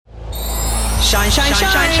Shine, shine,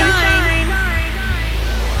 shine, shine, shine.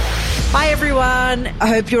 Hi, everyone. I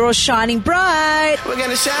hope you're all shining bright. We're going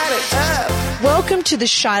to shine it up. Welcome to the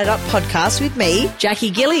Shine It Up podcast with me, Jackie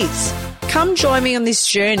Gillies. Come join me on this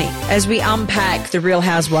journey as we unpack the Real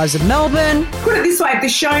Housewives of Melbourne. Put it this way, if the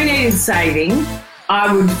show needed saving,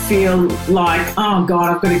 I would feel like, oh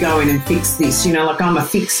God, I've got to go in and fix this, like I'm a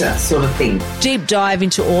fixer sort of thing. Deep dive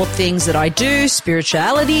into all things that I do,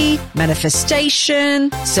 spirituality, manifestation,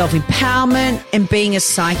 self-empowerment, and being a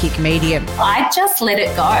psychic medium. I just let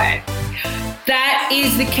it go. That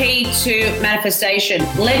is the key to manifestation,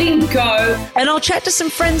 letting go. And I'll chat to some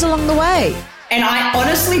friends along the way. And I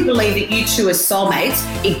honestly believe that you two are soulmates.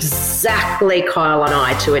 Exactly Kyle and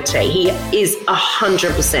I to a T. He is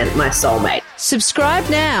 100% my soulmate. Subscribe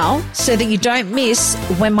now so that you don't miss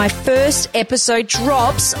when my first episode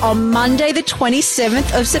drops on Monday the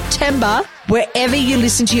 27th of September, wherever you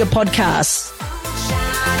listen to your podcasts.